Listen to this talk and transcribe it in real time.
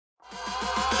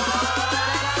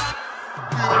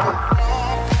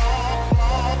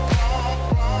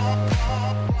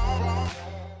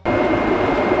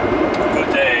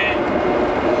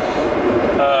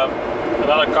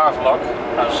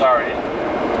I'm sorry.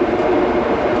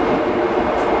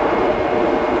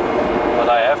 But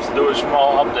I have to do a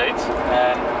small update,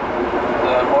 and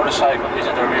the motorcycle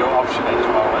isn't a real option at this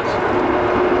moment.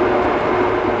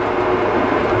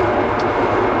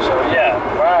 So yeah,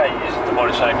 why isn't the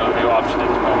motorcycle a real option at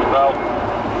this moment? Well,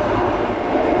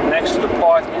 next to the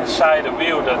part inside the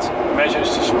wheel that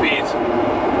measures the speed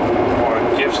or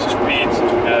gives the speed to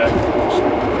the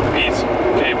speed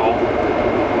cable,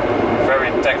 very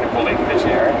technical English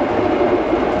here,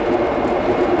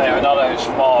 I have another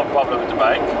small problem with the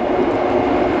bike,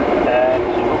 and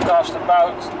it will cost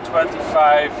about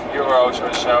 25 euros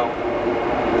or so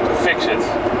to fix it,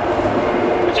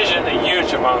 which isn't a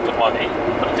huge amount of money,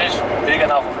 but it is big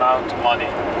enough amount of money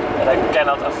that I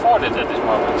cannot afford it at this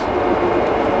moment.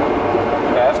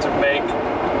 I have to make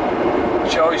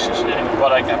choices in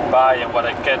what I can buy and what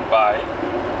I can't buy.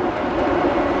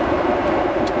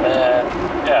 And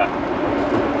yeah,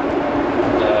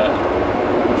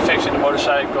 fixing the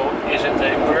motorcycle isn't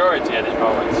a priority at this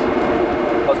moment.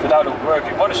 But without a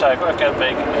working motorcycle, I can't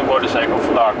make a motorcycle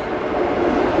vlog.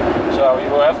 So you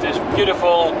will have this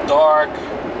beautiful dark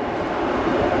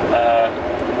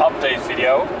update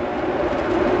video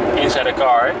inside a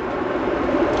car.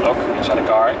 Look, inside a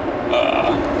car.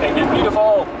 Ain't it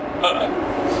beautiful?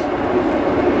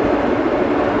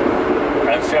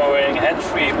 I'm filming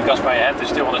hands-free because my hand is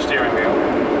still on the steering wheel.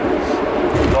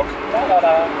 Look.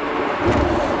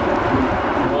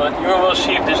 Well, you will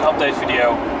see this update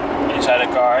video inside a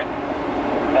car.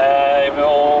 I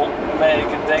will make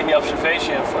a daily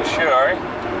observation for sure.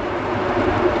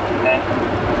 And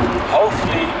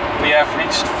hopefully we have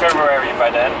reached February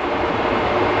by then.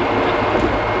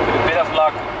 With a bit of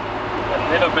luck, a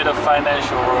little bit of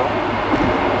financial room,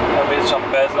 and with some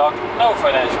bad luck, no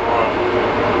financial room.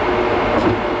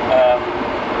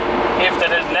 If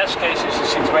that is less cases the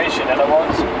situation, and I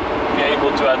won't be able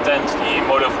to attend the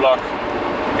motovlog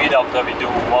meetup that we do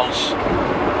once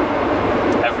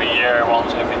every year,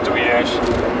 once every 2 years.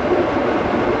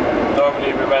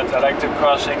 Normally we went electric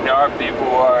crossing. There are people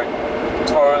who are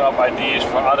throwing up ideas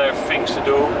for other things to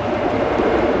do.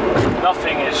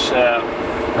 Nothing is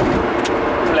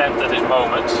planned at this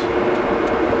moment,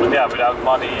 but yeah, without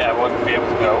money I won't be able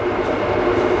to go.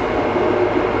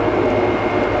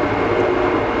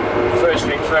 First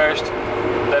thing first,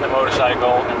 then a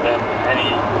motorcycle, and then any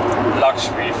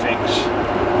luxury things.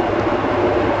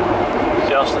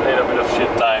 Just a little bit of shit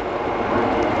time.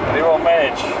 We will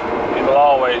manage, we will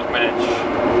always manage.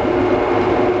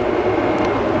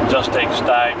 It just takes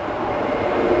time.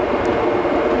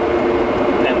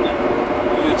 And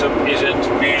YouTube isn't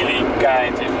really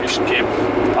kind if you skip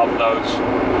uploads.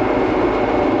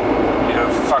 You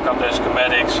fuck up the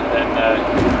schematics and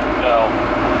well,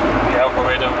 the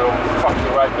algorithm will fuck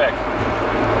you right back.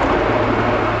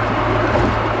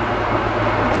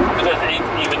 But that ain't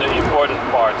even the important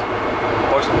part. The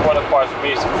most important part for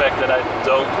me is the fact that I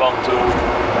don't want to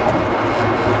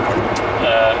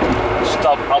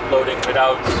stop uploading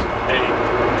without a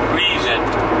reason.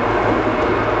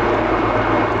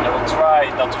 I will try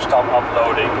not to stop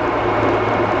uploading.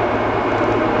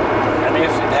 And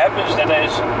if it happens that there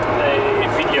is a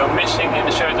video missing in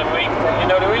a certain week, then you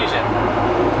know the reason.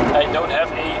 I don't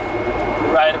have a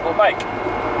rideable bike,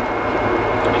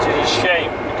 which is a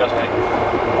shame because I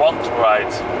want to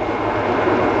ride.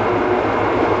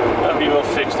 And we will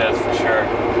fix that for sure.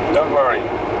 Don't worry.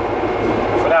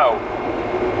 For now,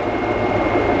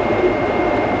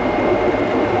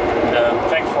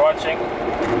 thanks for watching.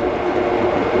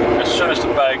 As soon as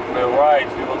the bike will ride,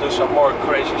 we will do some more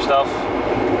crazy stuff.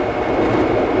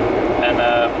 And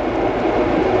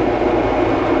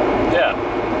yeah,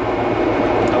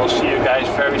 I will see you guys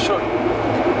very soon.